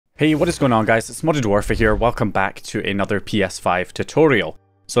Hey, what is going on guys? It's Modded Warfare here. Welcome back to another PS5 tutorial.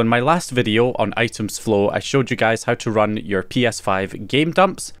 So in my last video on Itemzflow, I showed you guys how to run your PS5 game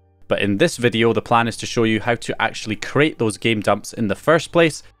dumps. But in this video, the plan is to show you how to actually create those game dumps in the first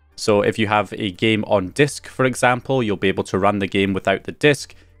place. So if you have a game on disk, for example, you'll be able to run the game without the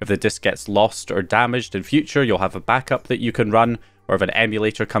disk. If the disk gets lost or damaged in future, you'll have a backup that you can run. Or if an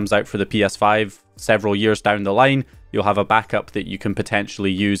emulator comes out for the PS5 several years down the line, you'll have a backup that you can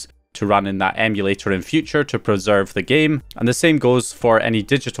potentially use to run in that emulator in future to preserve the game. And the same goes for any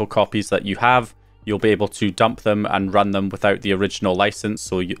digital copies that you have. You'll be able to dump them and run them without the original license,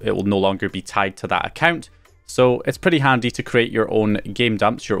 so it will no longer be tied to that account. So it's pretty handy to create your own game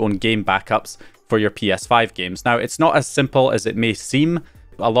dumps, your own game backups for your PS5 games. Now, it's not as simple as it may seem.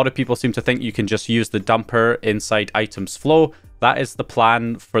 A lot of people seem to think you can just use the dumper inside Itemzflow. That is the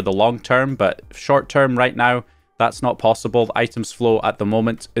plan for the long term, but short term right now, that's not possible. Itemzflow at the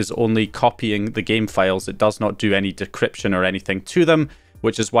moment is only copying the game files. It does not do any decryption or anything to them,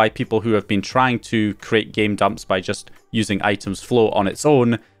 which is why people who have been trying to create game dumps by just using Itemzflow on its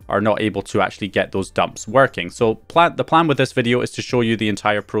own are not able to actually get those dumps working. So the plan with this video is to show you the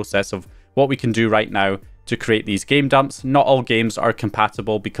entire process of what we can do right now to create these game dumps. Not all games are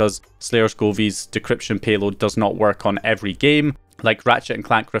compatible because Slayer's Govi's decryption payload does not work on every game. Like Ratchet &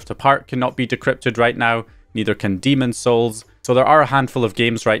 Clank Rift Apart cannot be decrypted right now, neither can Demon's Souls. So there are a handful of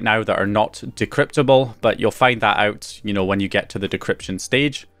games right now that are not decryptable, but you'll find that out, when you get to the decryption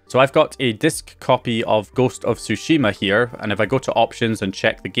stage. So I've got a disk copy of Ghost of Tsushima here, and if I go to options and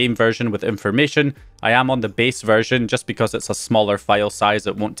check the game version with information, I am on the base version. Just because it's a smaller file size,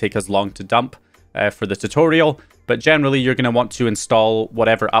 it won't take as long to dump for the tutorial. But generally, you're going to want to install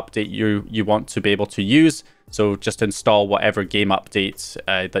whatever update you want to be able to use. So just install whatever game updates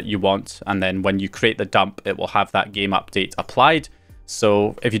that you want, and then when you create the dump, it will have that game update applied.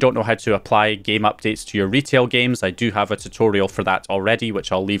 So if you don't know how to apply game updates to your retail games, I do have a tutorial for that already,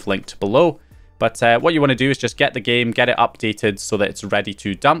 which I'll leave linked below. But what you want to do is just get the game, get it updated so that it's ready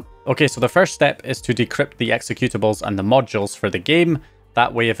to dump. Okay, so the first step is to decrypt the executables and the modules for the game.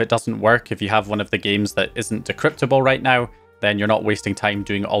 That way, if it doesn't work, if you have one of the games that isn't decryptable right now, then you're not wasting time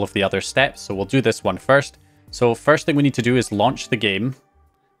doing all of the other steps. So we'll do this one first. So first thing we need to do is launch the game,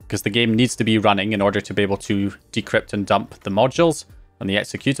 because the game needs to be running in order to be able to decrypt and dump the modules and the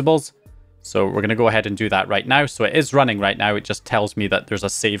executables. So we're going to go ahead and do that right now. So it is running right now. It just tells me that there's a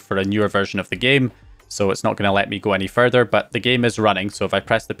save for a newer version of the game. So it's not going to let me go any further, but the game is running. So if I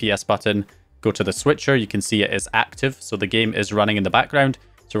press the PS button, go to the switcher, you can see it is active. So the game is running in the background.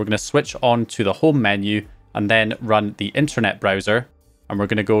 So we're going to switch on to the home menu and then run the internet browser. And we're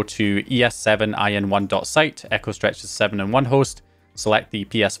going to go to es7in1.site, echo stretches 7 in 1 host, select the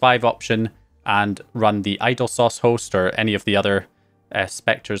PS5 option and run the idle-source host or any of the other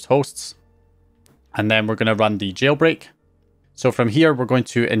Spectre's hosts. And then we're going to run the jailbreak. So from here, we're going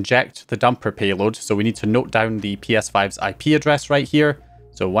to inject the dumper payload. So we need to note down the PS5's IP address right here.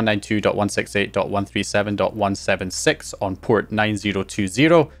 So 192.168.137.176 on port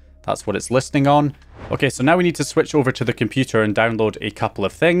 9020. That's what it's listening on. Okay, so now we need to switch over to the computer and download a couple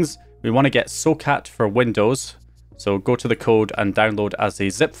of things. We want to get socat for Windows. So go to the code and download as a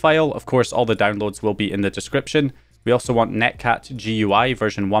zip file. Of course, all the downloads will be in the description. We also want netcat GUI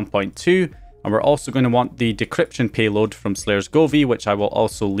version 1.2. And we're also going to want the decryption payload from Slayer's Govi, which I will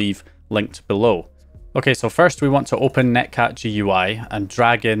also leave linked below. Okay, so first we want to open netcat GUI and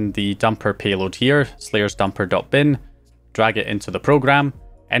drag in the dumper payload here, slayersdumper.bin, drag it into the program,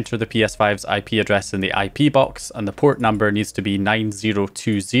 enter the PS5's IP address in the IP box, and the port number needs to be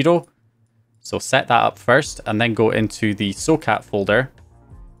 9020. So set that up first, and then go into the socat folder.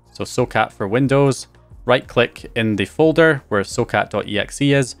 So socat for Windows, right click in the folder where socat.exe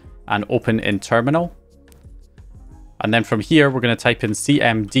is, and open in terminal. And then from here, we're going to type in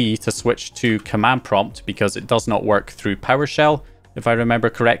cmd to switch to command prompt because it does not work through PowerShell, if I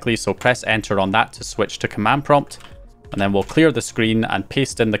remember correctly. So press enter on that to switch to command prompt. And then we'll clear the screen and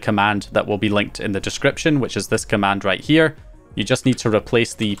paste in the command that will be linked in the description, which is this command right here. You just need to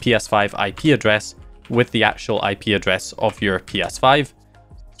replace the PS5 IP address with the actual IP address of your PS5.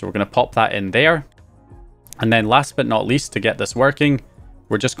 So we're going to pop that in there. And then last but not least, to get this working,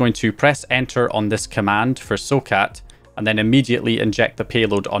 we're just going to press enter on this command for socat and then immediately inject the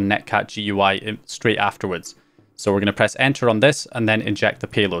payload on netcat GUI straight afterwards. So we're going to press enter on this and then inject the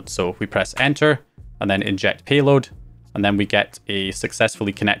payload. So we press enter and then inject payload. And then we get a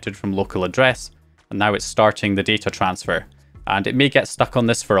successfully connected from local address. And now it's starting the data transfer. And it may get stuck on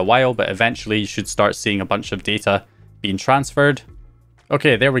this for a while, but eventually you should start seeing a bunch of data being transferred.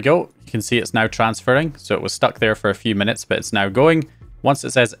 Okay, there we go. You can see it's now transferring. So it was stuck there for a few minutes, but it's now going. Once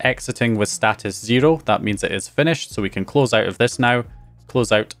it says exiting with status 0, that means it is finished. So we can close out of this now,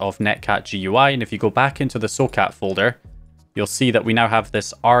 close out of netcat GUI. And if you go back into the socat folder, you'll see that we now have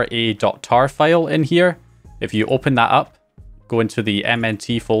this ra.tar file in here. If you open that up, go into the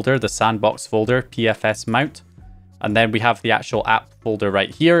MNT folder, the sandbox folder, PFS mount, and then we have the actual app folder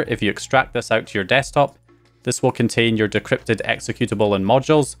right here. If you extract this out to your desktop, this will contain your decrypted executable and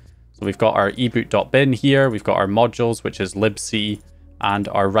modules. So we've got our eboot.bin here, we've got our modules, which is libc, and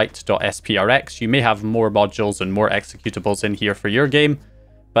our write.sprx. You may have more modules and more executables in here for your game,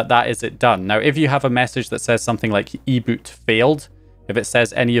 but that is it done. Now, if you have a message that says something like eboot failed, if it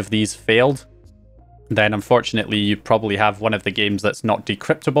says any of these failed, then unfortunately you probably have one of the games that's not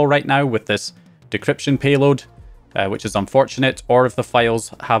decryptable right now with this decryption payload, which is unfortunate. Or if the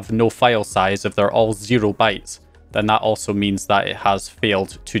files have no file size, if they're all 0 bytes, then that also means that it has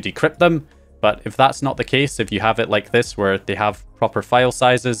failed to decrypt them. But if that's not the case, if you have it like this, where they have proper file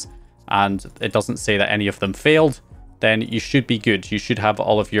sizes and it doesn't say that any of them failed, then you should be good. You should have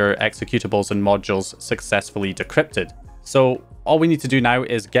all of your executables and modules successfully decrypted. So all we need to do now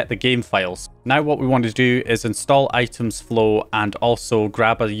is get the game files. Now what we want to do is install Itemzflow and also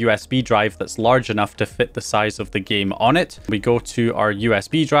grab a USB drive that's large enough to fit the size of the game on it. We go to our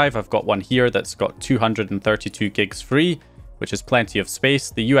USB drive. I've got one here that's got 232 gigs free, which is plenty of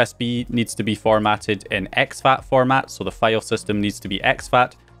space. The USB needs to be formatted in exFAT format, so the file system needs to be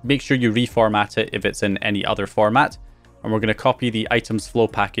exFAT. Make sure you reformat it if it's in any other format. And we're going to copy the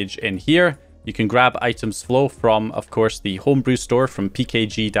Itemzflow package in here. You can grab Itemzflow from, of course, the homebrew store from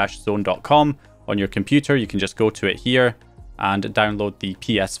pkg-zone.com on your computer. You can just go to it here and download the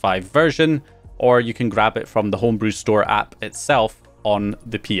PS5 version, or you can grab it from the homebrew store app itself on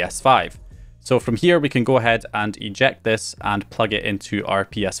the PS5. So from here, we can go ahead and eject this and plug it into our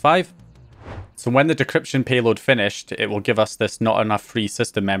PS5. So when the decryption payload finished, it will give us this not enough free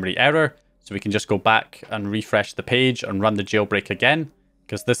system memory error. So we can just go back and refresh the page and run the jailbreak again,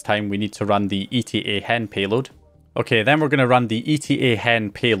 because this time we need to run the eta-hen payload. Okay, then we're going to run the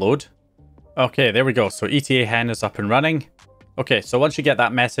eta-hen payload. Okay, there we go. So eta-hen is up and running. Okay, so once you get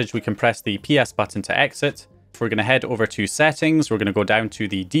that message, we can press the PS button to exit. We're going to head over to settings. We're going to go down to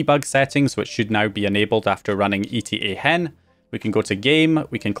the debug settings, which should now be enabled after running eta-hen. We can go to game.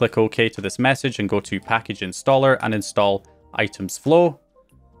 We can click OK to this message and go to package installer and install Itemzflow.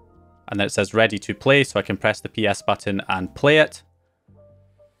 And then it says ready to play. So I can press the PS button and play it.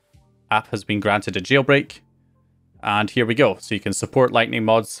 App has been granted a jailbreak. And here we go. So you can support Lightning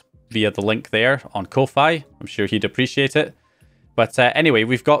mods via the link there on Ko-Fi. I'm sure he'd appreciate it. But anyway,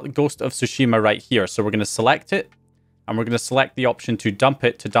 we've got Ghost of Tsushima right here. So we're going to select it, and we're going to select the option to dump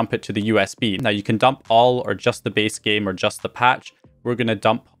it to the USB. Now you can dump all or just the base game or just the patch. We're going to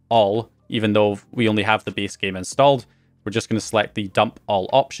dump all, even though we only have the base game installed. We're just going to select the dump all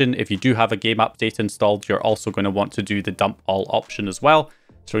option. If you do have a game update installed, you're also going to want to do the dump all option as well.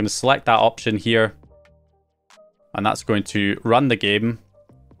 So we're going to select that option here, and that's going to run the game.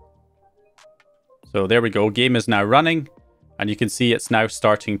 So there we go. Game is now running. And you can see it's now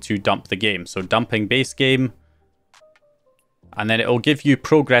starting to dump the game. So dumping base game. And then it will give you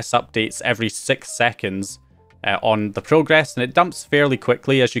progress updates every 6 seconds on the progress. And it dumps fairly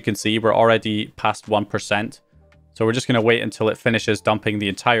quickly. As you can see, we're already past 1%. So we're just going to wait until it finishes dumping the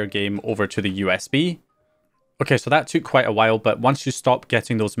entire game over to the USB. Okay, so that took quite a while. But once you stop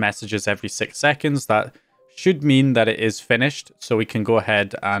getting those messages every 6 seconds, that should mean that it is finished. So we can go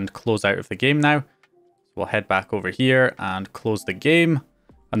ahead and close out of the game now. We'll head back over here and close the game,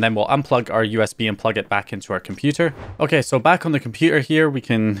 and then we'll unplug our USB and plug it back into our computer. Okay, so back on the computer here, we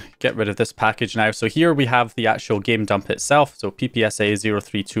can get rid of this package now. So here we have the actual game dump itself, so ppsa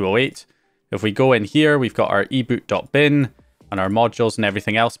 03208. If we go in here, we've got our eboot.bin and our modules and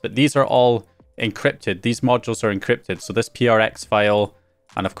everything else, but these are all encrypted. These modules are encrypted, so this PRX file,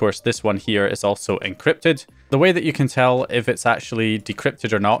 and of course this one here is also encrypted. The way that you can tell if it's actually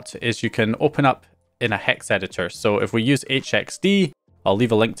decrypted or not is you can open up in a hex editor. So if we use HXD, I'll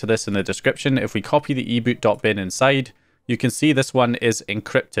leave a link to this in the description. If we copy the eboot.bin inside, you can see this one is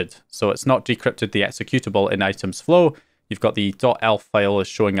encrypted. So it's not decrypted the executable in Itemzflow. You've got the .elf file is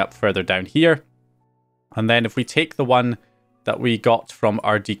showing up further down here. And then if we take the one that we got from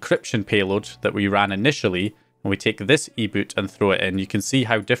our decryption payload that we ran initially, and we take this eboot and throw it in, you can see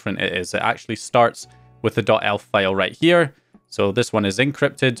how different it is. It actually starts with the .elf file right here. So this one is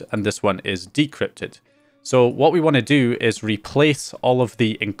encrypted and this one is decrypted. So what we want to do is replace all of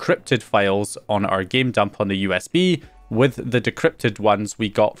the encrypted files on our game dump on the USB with the decrypted ones we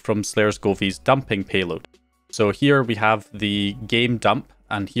got from Slayer's Govi's dumping payload. So here we have the game dump,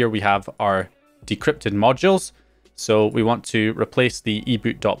 and here we have our decrypted modules. So we want to replace the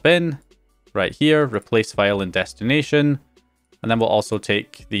eboot.bin right here, replace file in destination, and then we'll also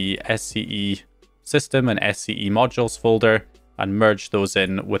take the SCE system and SCE modules folder and merge those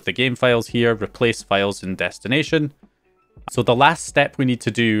in with the game files here, replace files in destination. So the last step we need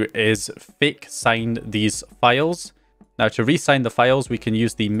to do is fake sign these files. Now to re-sign the files, we can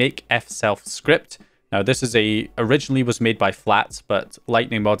use the make fself script. Now this is originally was made by Flat, but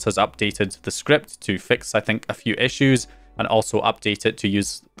Lightning Mods has updated the script to fix, I think, a few issues and also update it to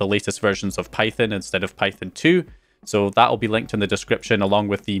use the latest versions of Python instead of Python 2. So that'll be linked in the description along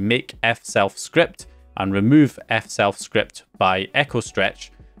with the make fself script and remove fself script by echo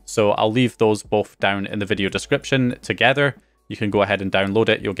stretch. So I'll leave those both down in the video description together. You can go ahead and download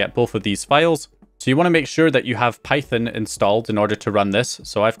it. You'll get both of these files. So you want to make sure that you have Python installed in order to run this.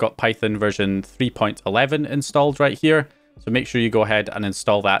 So I've got Python version 3.11 installed right here. So make sure you go ahead and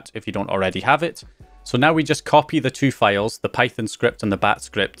install that if you don't already have it. So now we just copy the two files, the Python script and the bat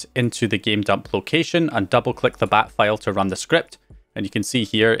script, into the game dump location and double click the bat file to run the script. And you can see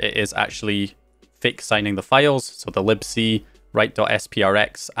here it is actually fake signing the files. So the libc,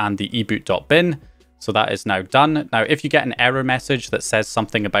 write.sprx and the eboot.bin. So that is now done. Now, if you get an error message that says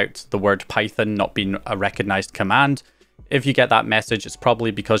something about the word Python not being a recognized command, if you get that message, it's probably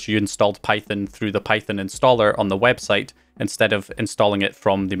because you installed Python through the Python installer on the website instead of installing it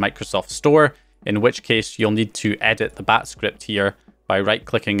from the Microsoft Store, in which case you'll need to edit the bat script here by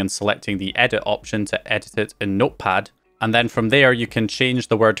right-clicking and selecting the edit option to edit it in Notepad. And then from there, you can change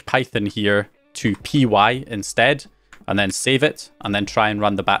the word Python here to py instead, and then save it, and then try and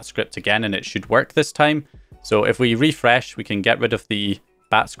run the bat script again, and it should work this time. So if we refresh, we can get rid of the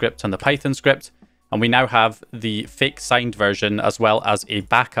bat script and the Python script, and we now have the fake signed version as well as a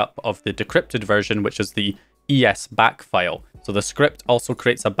backup of the decrypted version, which is the esback file. So the script also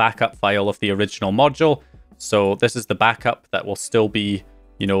creates a backup file of the original module. So this is the backup that will still be,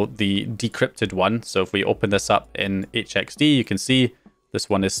 you know, the decrypted one. So if we open this up in HXD, you can see this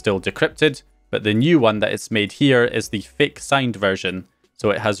one is still decrypted. But the new one that it's made here is the fake signed version. So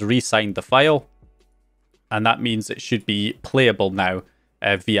it has re-signed the file. And that means it should be playable now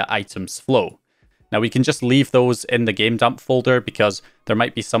via Itemzflow. Now we can just leave those in the game dump folder because there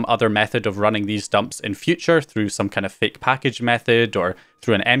might be some other method of running these dumps in future through some kind of fake package method or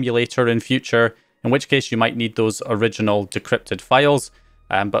through an emulator in future, in which case you might need those original decrypted files.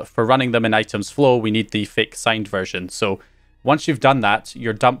 But for running them in Itemzflow, we need the fake signed version. So once you've done that,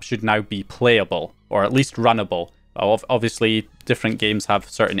 your dump should now be playable, or at least runnable. Obviously, different games have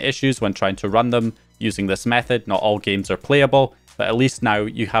certain issues when trying to run them using this method. Not all games are playable, but at least now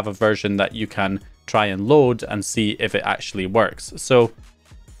you have a version that you can try and load and see if it actually works. So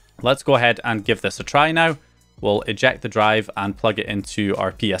let's go ahead and give this a try now. We'll eject the drive and plug it into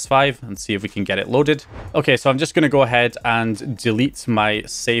our PS5 and see if we can get it loaded. Okay, so I'm just going to go ahead and delete my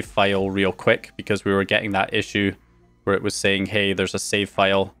save file real quick because we were getting that issue where it was saying, hey, there's a save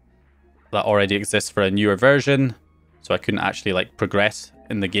file that already exists for a newer version. So I couldn't actually like progress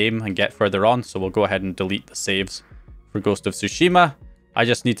in the game and get further on. So we'll go ahead and delete the saves for Ghost of Tsushima. I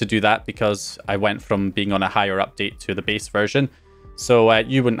just need to do that because I went from being on a higher update to the base version. So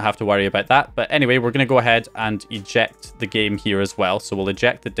you wouldn't have to worry about that. But anyway, we're going to go ahead and eject the game here as well. So we'll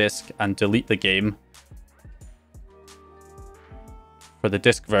eject the disk and delete the game for the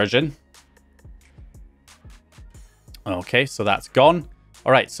disk version. Okay, so that's gone.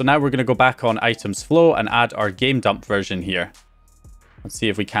 All right, so now we're going to go back on Itemzflow and add our game dump version here. Let's see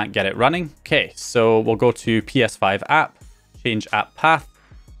if we can't get it running. Okay, so we'll go to PS5 app, change app path,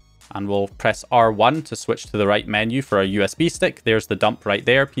 and we'll press R1 to switch to the right menu for our USB stick. There's the dump right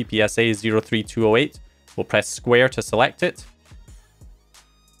there, PPSA 03208. We'll press square to select it.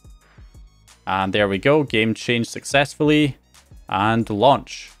 And there we go, game changed successfully, and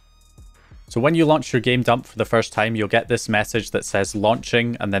launch. So when you launch your game dump for the first time, you'll get this message that says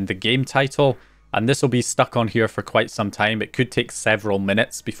launching and then the game title. And this will be stuck on here for quite some time. It could take several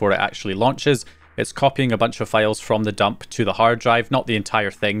minutes before it actually launches. It's copying a bunch of files from the dump to the hard drive, not the entire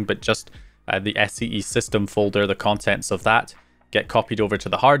thing, but just the SCE system folder, the contents of that get copied over to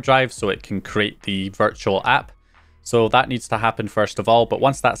the hard drive so it can create the virtual app. So that needs to happen first of all, but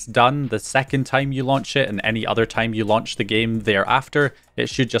once that's done, the second time you launch it and any other time you launch the game thereafter, it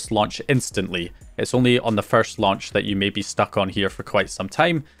should just launch instantly. It's only on the first launch that you may be stuck on here for quite some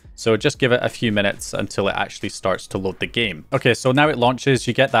time. So just give it a few minutes until it actually starts to load the game. Okay, so now it launches,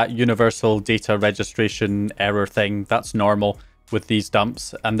 you get that universal data registration error thing. That's normal with these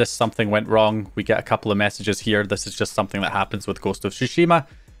dumps. And this something went wrong. We get a couple of messages here. This is just something that happens with Ghost of Tsushima.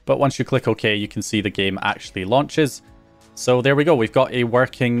 But once you click OK, you can see the game actually launches. So there we go, we've got a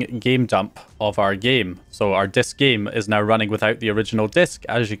working game dump of our game. So our disk game is now running without the original disk,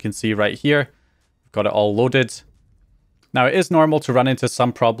 as you can see right here. We've got it all loaded. Now it is normal to run into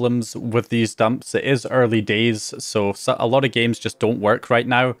some problems with these dumps. It is early days, so a lot of games just don't work right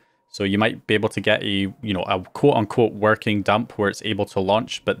now. So you might be able to get a quote-unquote working dump where it's able to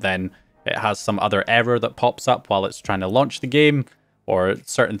launch, but then it has some other error that pops up while it's trying to launch the game, or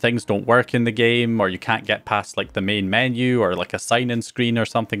certain things don't work in the game, or you can't get past like the main menu or like a sign-in screen or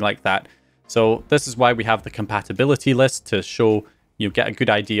something like that. So this is why we have the compatibility list to show you get a good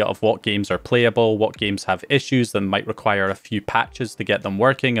idea of what games are playable, what games have issues that might require a few patches to get them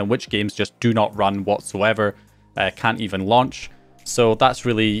working, and which games just do not run whatsoever, can't even launch. So that's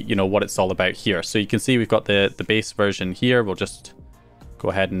really, what it's all about here. So you can see we've got the base version here. We'll just go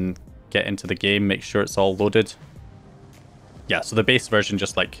ahead and get into the game, make sure it's all loaded. Yeah, so the base version,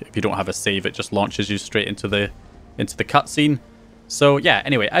 just like if you don't have a save, it just launches you straight into the cutscene. So yeah,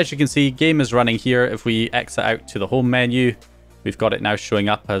 anyway, as you can see, game is running here. If we exit out to the home menu, we've got it now showing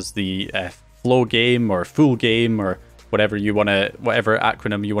up as the flow game or full game or whatever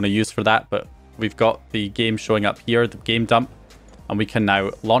acronym you want to use for that. But we've got the game showing up here, the game dump, and we can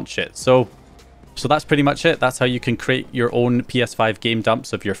now launch it. So that's pretty much it. That's how you can create your own PS5 game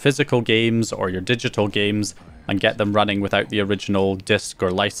dumps of your physical games or your digital games and get them running without the original disk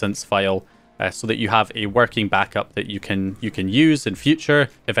or license file, so that you have a working backup that you can use in future.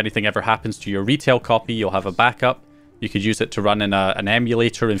 If anything ever happens to your retail copy, you'll have a backup. You could use it to run in an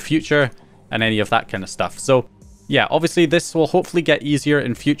emulator in future and any of that kind of stuff. So yeah, obviously this will hopefully get easier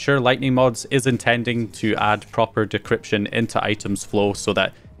in future. Lightning Mods is intending to add proper decryption into Itemzflow so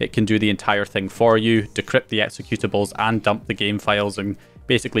that it can do the entire thing for you, decrypt the executables and dump the game files, and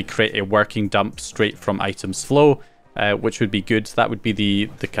basically create a working dump straight from Itemzflow, which would be good. That would be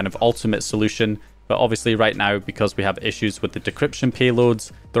the kind of ultimate solution. But obviously right now, because we have issues with the decryption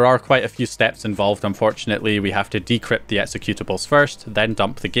payloads, there are quite a few steps involved, unfortunately. We have to decrypt the executables first, then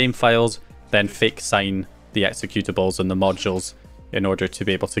dump the game files, then fake sign the executables and the modules in order to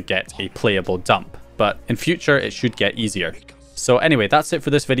be able to get a playable dump. But in future, it should get easier. So anyway, that's it for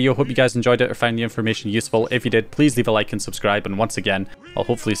this video. Hope you guys enjoyed it or found the information useful. If you did, please leave a like and subscribe. And once again, I'll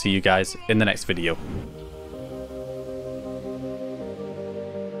hopefully see you guys in the next video.